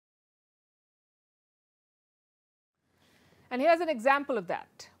And here's an example of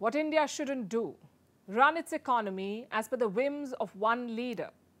that. What India shouldn't do: run its economy as per the whims of one leader.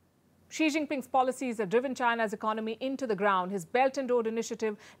 Xi Jinping's policies have driven China's economy into the ground. His Belt and Road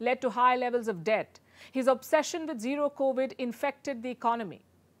Initiative led to high levels of debt. His obsession with zero COVID infected the economy.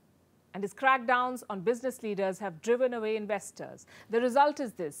 And his crackdowns on business leaders have driven away investors. The result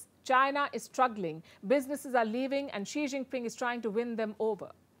is this: China is struggling, businesses are leaving, and Xi Jinping is trying to win them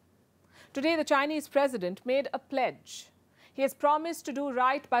over. Today, the Chinese president made a pledge. He has promised to do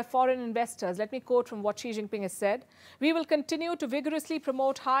right by foreign investors. Let me quote from what Xi Jinping has said. "We will continue to vigorously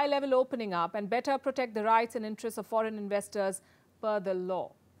promote high-level opening up and better protect the rights and interests of foreign investors per the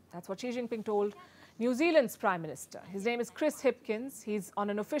law." That's what Xi Jinping told New Zealand's Prime Minister. His name is Chris Hipkins. He's on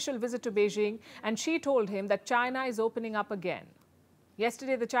an official visit to Beijing, and Xi told him that China is opening up again.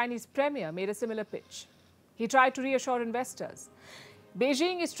 Yesterday, the Chinese premier made a similar pitch. He tried to reassure investors.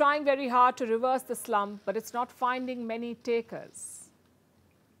 Beijing is trying very hard to reverse the slump, but it's not finding many takers,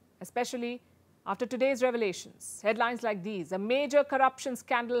 especially after today's revelations. Headlines like these: a major corruption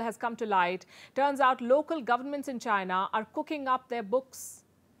scandal has come to light. Turns out local governments in China are cooking up their books.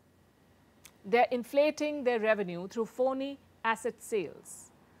 They're inflating their revenue through phony asset sales.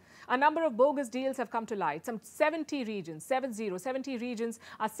 A number of bogus deals have come to light. Some 70 regions, 70 regions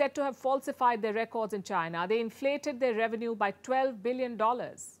are said to have falsified their records in China. They inflated their revenue by $12 billion.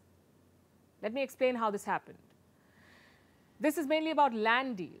 Let me explain how this happened. This is mainly about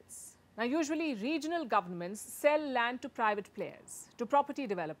land deals. Now, usually regional governments sell land to private players, to property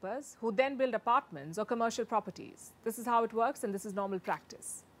developers, who then build apartments or commercial properties. This is how it works, and this is normal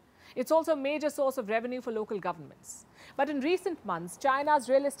practice. It's also a major source of revenue for local governments. But in recent months, China's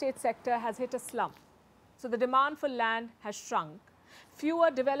real estate sector has hit a slump. So the demand for land has shrunk.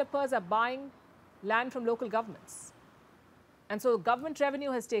 Fewer developers are buying land from local governments. And so government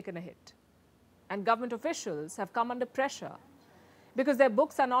revenue has taken a hit. And government officials have come under pressure because their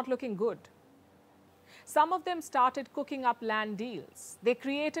books are not looking good. Some of them started cooking up land deals. They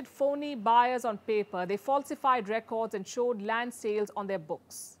created phony buyers on paper. They falsified records and showed land sales on their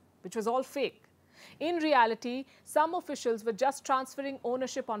books, which was all fake. In reality, some officials were just transferring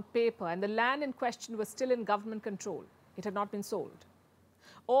ownership on paper, and the land in question was still in government control. It had not been sold.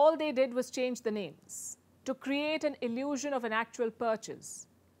 All they did was change the names to create an illusion of an actual purchase.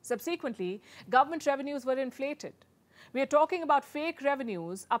 Subsequently, government revenues were inflated. We are talking about fake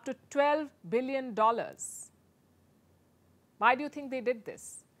revenues up to $12 billion. Why do you think they did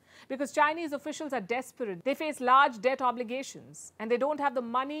this? Because Chinese officials are desperate. They face large debt obligations, and they don't have the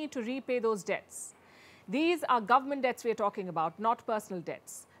money to repay those debts. These are government debts we are talking about, not personal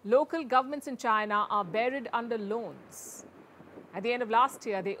debts. Local governments in China are buried under loans. At the end of last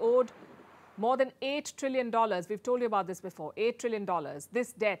year, they owed more than $8 trillion. We've told you about this before, $8 trillion.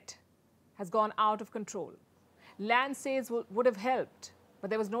 This debt has gone out of control. Land sales would have helped, but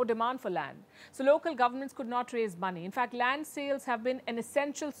there was no demand for land. So local governments could not raise money. In fact, land sales have been an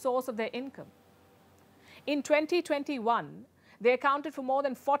essential source of their income. In 2021, they accounted for more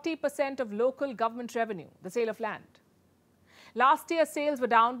than 40% of local government revenue, the sale of land. Last year, sales were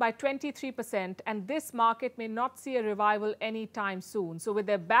down by 23%, and this market may not see a revival anytime soon. So with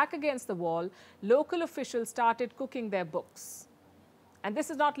their back against the wall, local officials started cooking their books. And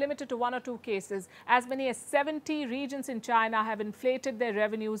this is not limited to one or two cases. As many as 70 regions in China have inflated their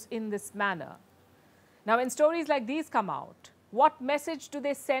revenues in this manner. Now, when stories like these come out, what message do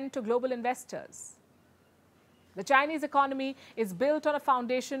they send to global investors? The Chinese economy is built on a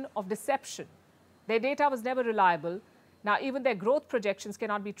foundation of deception. Their data was never reliable. Now, even their growth projections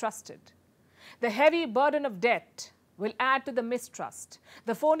cannot be trusted. The heavy burden of debt will add to the mistrust.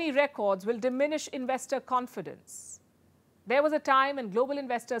 The phony records will diminish investor confidence. There was a time when global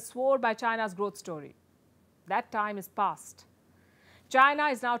investors swore by China's growth story. That time is past. China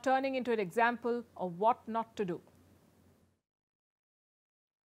is now turning into an example of what not to do.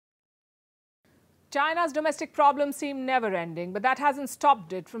 China's domestic problems seem never-ending, but that hasn't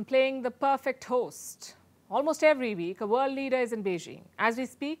stopped it from playing the perfect host. Almost every week, a world leader is in Beijing. As we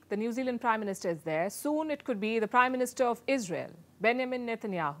speak, the New Zealand Prime Minister is there. Soon it could be the Prime Minister of Israel, Benjamin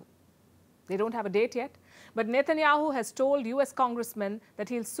Netanyahu. They don't have a date yet, but Netanyahu has told US congressmen that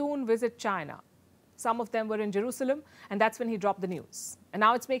he'll soon visit China. Some of them were in Jerusalem, and that's when he dropped the news. And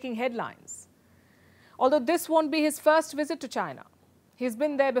now it's making headlines. Although this won't be his first visit to China. He's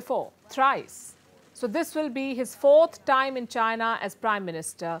been there before, thrice. So this will be his fourth time in China as Prime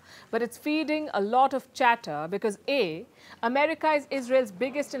Minister, but it's feeding a lot of chatter because A, America is Israel's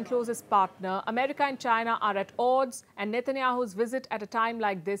biggest and closest partner. America and China are at odds, and Netanyahu's visit at a time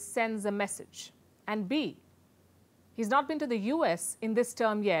like this sends a message. And B, He's not been to the US in this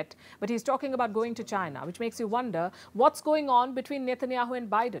term yet, but he's talking about going to China, which makes you wonder what's going on between Netanyahu and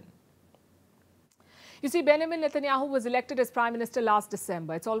Biden. You see, Benjamin Netanyahu was elected as Prime Minister last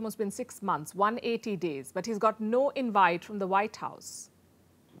December. It's almost been 6 months, 180 days, but he's got no invite from the White House.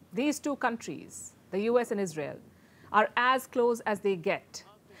 These two countries, the US and Israel, are as close as they get.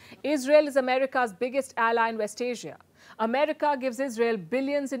 Israel is America's biggest ally in West Asia. America gives Israel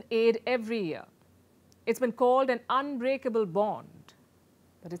billions in aid every year. It's been called an unbreakable bond.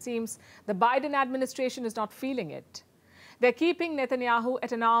 But it seems the Biden administration is not feeling it. They're keeping Netanyahu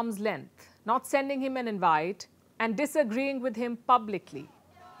at an arm's length, not sending him an invite and disagreeing with him publicly.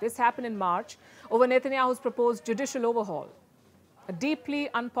 This happened in March over Netanyahu's proposed judicial overhaul. A deeply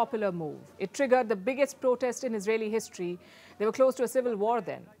unpopular move. It triggered the biggest protest in Israeli history. They were close to a civil war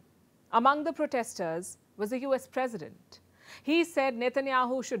then. Among the protesters was the US president. He said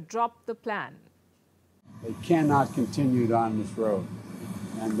Netanyahu should drop the plan. They cannot continue down this road.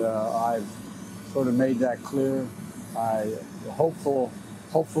 And I've sort of made that clear.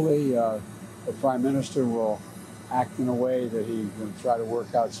 Hopefully, the Prime Minister will act in a way that he can try to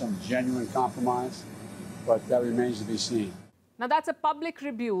work out some genuine compromise, but that remains to be seen. Now, that's a public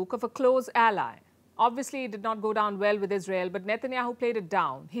rebuke of a close ally. Obviously, it did not go down well with Israel, but Netanyahu played it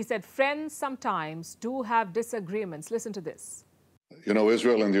down. He said friends sometimes do have disagreements. Listen to this. You know,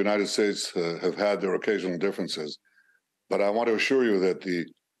 Israel and the United States have had their occasional differences, but I want to assure you that the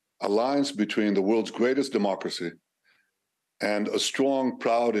alliance between the world's greatest democracy and a strong,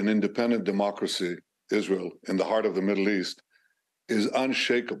 proud, and independent democracy, Israel, in the heart of the Middle East, is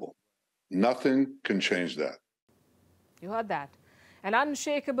unshakable. Nothing can change that. You heard that. An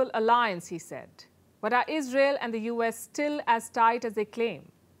unshakable alliance, he said. But are Israel and the US still as tight as they claim?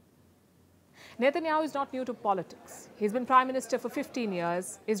 Netanyahu is not new to politics. He's been Prime Minister for 15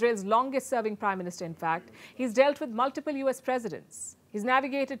 years, Israel's longest-serving Prime Minister, in fact. He's dealt with multiple US presidents. He's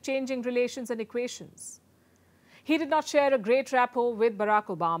navigated changing relations and equations. He did not share a great rapport with Barack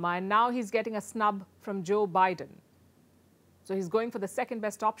Obama, and now he's getting a snub from Joe Biden. So he's going for the second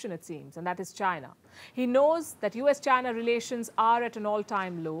best option, it seems, and that is China. He knows that US-China relations are at an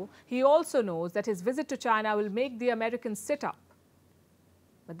all-time low. He also knows that his visit to China will make the Americans sit up.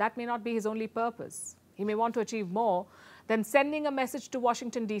 But that may not be his only purpose. He may want to achieve more than sending a message to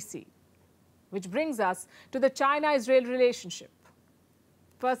Washington, D.C. Which brings us to the China-Israel relationship.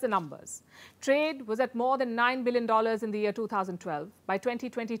 First, the numbers. Trade was at more than $9 billion in the year 2012. By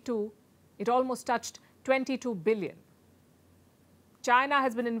 2022, it almost touched $22 billion. China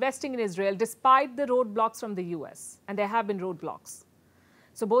has been investing in Israel despite the roadblocks from the US, and there have been roadblocks.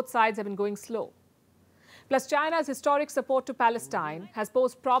 So both sides have been going slow. Plus, China's historic support to Palestine has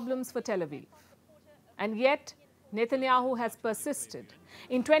posed problems for Tel Aviv. And yet, Netanyahu has persisted.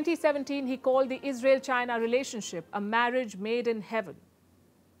 In 2017, he called the Israel-China relationship a marriage made in heaven.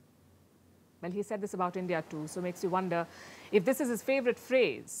 Well, he said this about India too, so it makes you wonder if this is his favorite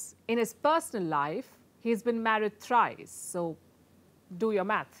phrase. In his personal life, he's been married thrice, so do your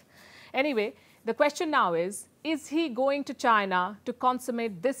math. Anyway, the question now is he going to China to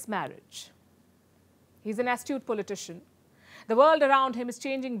consummate this marriage? He's an astute politician. The world around him is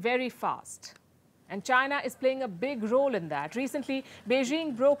changing very fast. And China is playing a big role in that. Recently,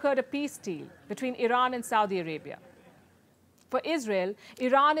 Beijing brokered a peace deal between Iran and Saudi Arabia. For Israel,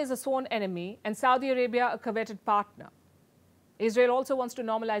 Iran is a sworn enemy and Saudi Arabia a coveted partner. Israel also wants to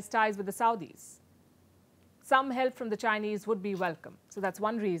normalize ties with the Saudis. Some help from the Chinese would be welcome. So that's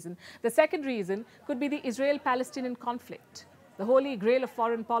one reason. The second reason could be the Israel-Palestinian conflict, the holy grail of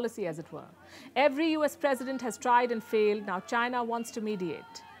foreign policy, as it were. Every US president has tried and failed. Now China wants to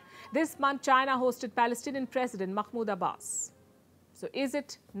mediate. This month, China hosted Palestinian President Mahmoud Abbas. So is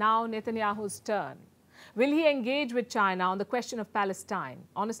it now Netanyahu's turn? Will he engage with China on the question of Palestine?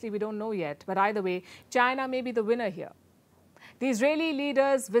 Honestly, we don't know yet, but either way, China may be the winner here. The Israeli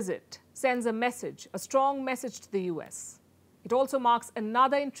leader's visit sends a message, a strong message to the US. It also marks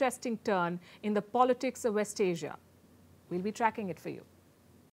another interesting turn in the politics of West Asia. We'll be tracking it for you.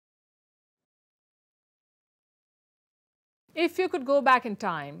 If you could go back in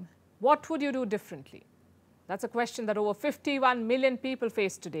time, what would you do differently? That's a question that over 51 million people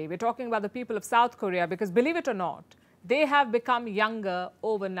face today. We're talking about the people of South Korea because, believe it or not, they have become younger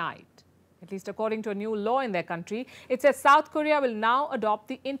overnight. At least according to a new law in their country, it says South Korea will now adopt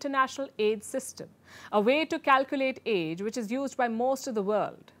the International Age System, a way to calculate age which is used by most of the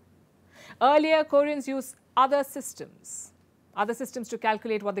world. Earlier, Koreans used other systems to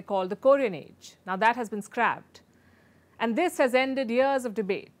calculate what they call the Korean age. Now that has been scrapped. And this has ended years of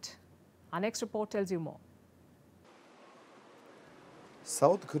debate. Our next report tells you more.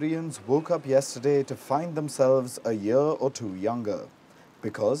 South Koreans woke up yesterday to find themselves a year or two younger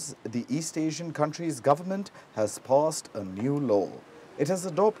because the East Asian country's government has passed a new law. It has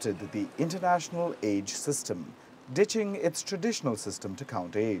adopted the international age system, ditching its traditional system to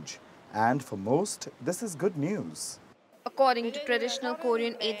count age. And for most, this is good news. According to traditional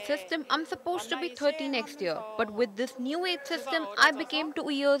Korean age system, I'm supposed to be 30 next year. But with this new age system, I became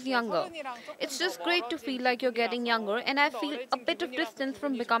 2 years younger. It's just great to feel like you're getting younger, and I feel a bit of distance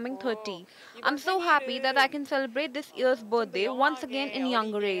from becoming 30. I'm so happy that I can celebrate this year's birthday once again in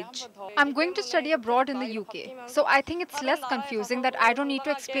younger age. I'm going to study abroad in the UK, so I think it's less confusing that I don't need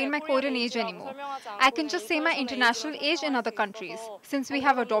to explain my Korean age anymore. I can just say my international age in other countries, since we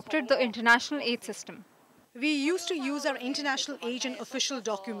have adopted the international age system. We used to use our international age in official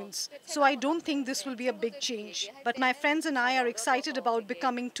documents, so I don't think this will be a big change. But my friends and I are excited about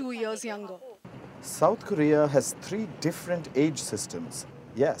becoming 2 years younger. South Korea has 3 different age systems.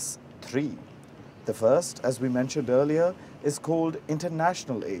 Yes, 3. The first, as we mentioned earlier, is called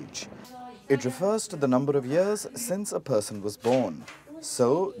international age. It refers to the number of years since a person was born.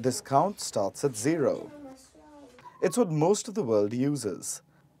 So this count starts at 0. It's what most of the world uses.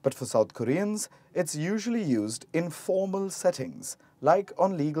 But for South Koreans, it's usually used in formal settings, like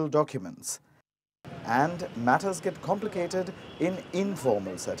on legal documents. And matters get complicated in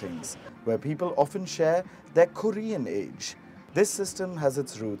informal settings, where people often share their Korean age. This system has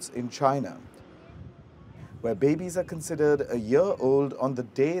its roots in China, where babies are considered a year old on the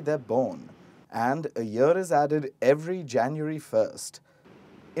day they're born, and a year is added every January 1st.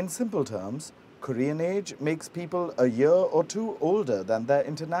 In simple terms, Korean age makes people a year or two older than their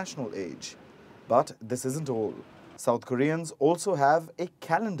international age. But this isn't all. South Koreans also have a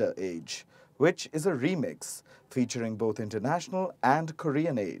calendar age, which is a remix featuring both international and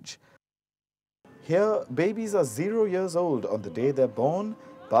Korean age. Here, babies are 0 years old on the day they're born,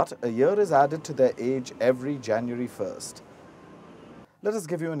 but a year is added to their age every January 1st. Let us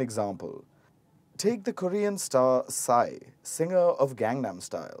give you an example. Take the Korean star Psy, singer of Gangnam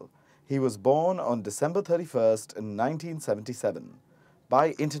Style. He was born on December 31st in 1977.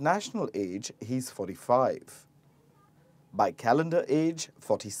 By international age, he's 45. By calendar age,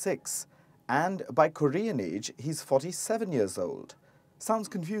 46. And by Korean age, he's 47 years old. Sounds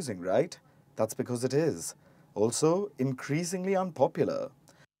confusing, right? That's because it is. Also, increasingly unpopular.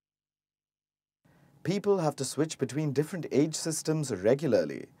 People have to switch between different age systems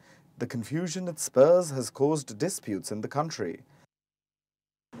regularly. The confusion it spurs has caused disputes in the country.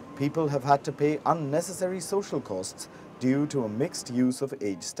 People have had to pay unnecessary social costs due to a mixed use of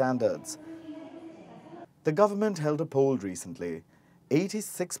age standards. The government held a poll recently.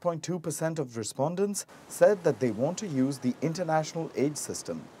 86.2% of respondents said that they want to use the international age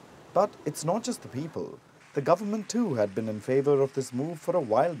system. But it's not just the people. The government too had been in favor of this move for a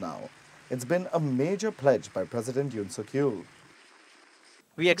while now. It's been a major pledge by President Yoon Suk-yeol.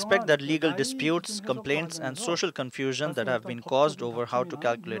 We expect that legal disputes, complaints and social confusion that have been caused over how to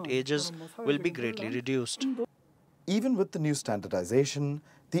calculate ages will be greatly reduced. Even with the new standardization,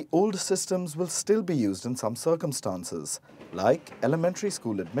 the old systems will still be used in some circumstances, like elementary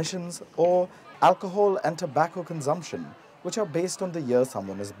school admissions or alcohol and tobacco consumption, which are based on the year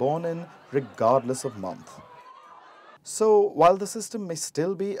someone is born in, regardless of month. So, while the system may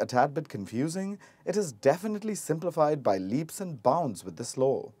still be a tad bit confusing, it is definitely simplified by leaps and bounds with this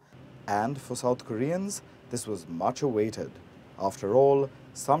law. And for South Koreans, this was much awaited. After all,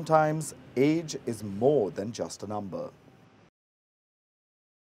 sometimes age is more than just a number.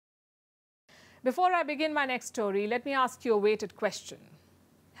 Before I begin my next story, let me ask you a weighted question.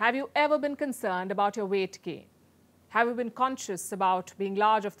 Have you ever been concerned about your weight gain? Have you been conscious about being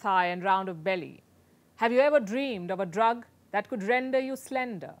large of thigh and round of belly? Have you ever dreamed of a drug that could render you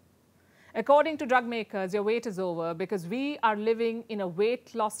slender? According to drug makers, your wait is over because we are living in a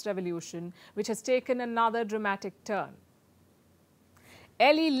weight loss revolution which has taken another dramatic turn.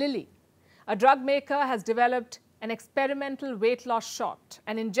 Eli Lilly, a drug maker, has developed an experimental weight loss shot,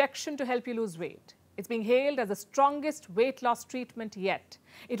 an injection to help you lose weight. It's being hailed as the strongest weight loss treatment yet.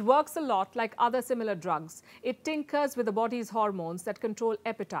 It works a lot like other similar drugs. It tinkers with the body's hormones that control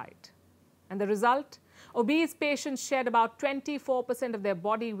appetite. And the result? Obese patients shed about 24% of their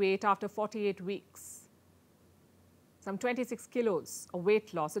body weight after 48 weeks. Some 26 kilos of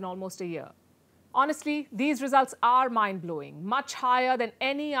weight loss in almost a year. Honestly, these results are mind-blowing, much higher than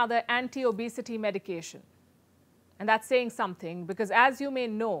any other anti-obesity medication. And that's saying something because, as you may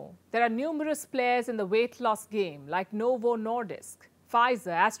know, there are numerous players in the weight loss game like Novo Nordisk,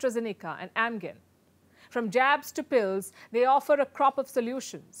 Pfizer, AstraZeneca and Amgen. From jabs to pills, they offer a crop of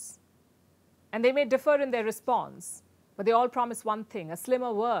solutions. And they may differ in their response, But they all promise one thing, a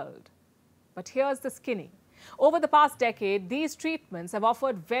slimmer world. But here's the skinny. Over the past decade, these treatments have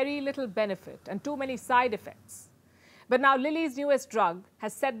offered very little benefit and too many side effects. But now Lilly's newest drug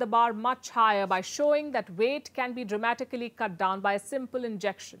has set the bar much higher by showing that weight can be dramatically cut down by a simple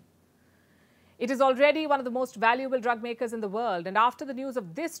injection. It is already one of the most valuable drug makers in the world, and after the news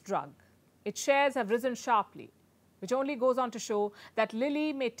of this drug, its shares have risen sharply, which only goes on to show that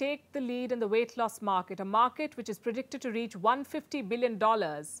Lilly may take the lead in the weight loss market, a market which is predicted to reach $150 billion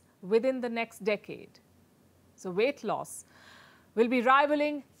within the next decade. So weight loss will be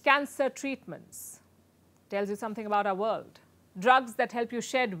rivaling cancer treatments. Tells you something about our world. Drugs that help you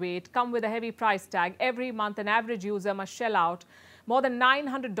shed weight come with a heavy price tag. Every month, an average user must shell out more than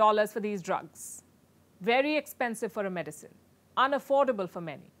 $900 for these drugs. Very expensive for a medicine, unaffordable for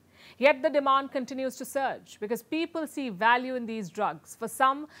many. Yet the demand continues to surge because people see value in these drugs. For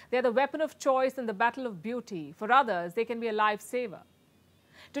some, they're the weapon of choice in the battle of beauty. For others, they can be a lifesaver.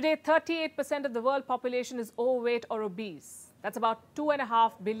 Today, 38% of the world population is overweight or obese. That's about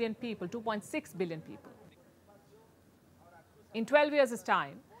 2.5 billion people, 2.6 billion people. In 12 years'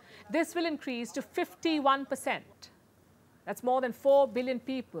 time, this will increase to 51%. That's more than 4 billion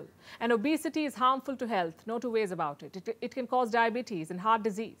people. And obesity is harmful to health, no two ways about it. It can cause diabetes and heart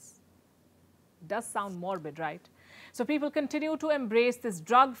disease. It does sound morbid, right? So people continue to embrace this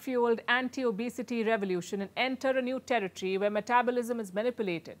drug-fueled anti-obesity revolution and enter a new territory where metabolism is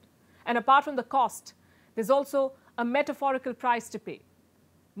manipulated. And apart from the cost, there's also a metaphorical price to pay.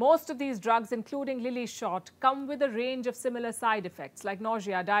 Most of these drugs, including Lilly's shot, come with a range of similar side effects like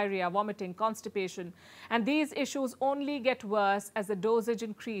nausea, diarrhea, vomiting, constipation. And these issues only get worse as the dosage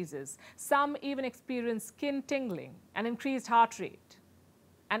increases. Some even experience skin tingling and increased heart rate.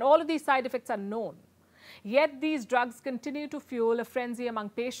 And all of these side effects are known. Yet these drugs continue to fuel a frenzy among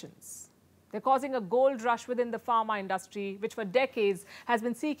patients. They're causing a gold rush within the pharma industry, which for decades has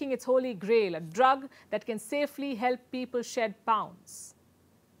been seeking its holy grail, a drug that can safely help people shed pounds.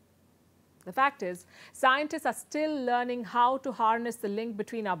 The fact is, scientists are still learning how to harness the link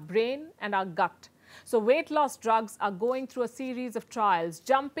between our brain and our gut. So weight loss drugs are going through a series of trials,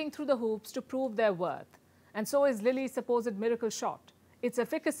 jumping through the hoops to prove their worth. And so is Lilly's supposed miracle shot. Its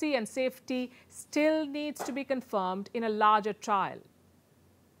efficacy and safety still needs to be confirmed in a larger trial.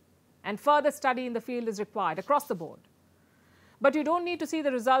 And further study in the field is required across the board. But you don't need to see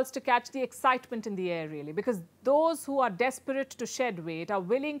the results to catch the excitement in the air, really, because those who are desperate to shed weight are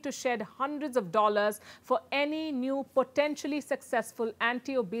willing to shed hundreds of dollars for any new potentially successful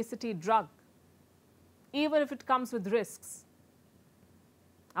anti-obesity drug, even if it comes with risks.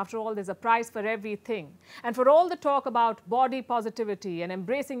 After all, there's a price for everything. And for all the talk about body positivity and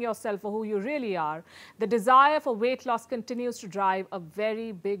embracing yourself for who you really are, the desire for weight loss continues to drive a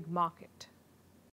very big market.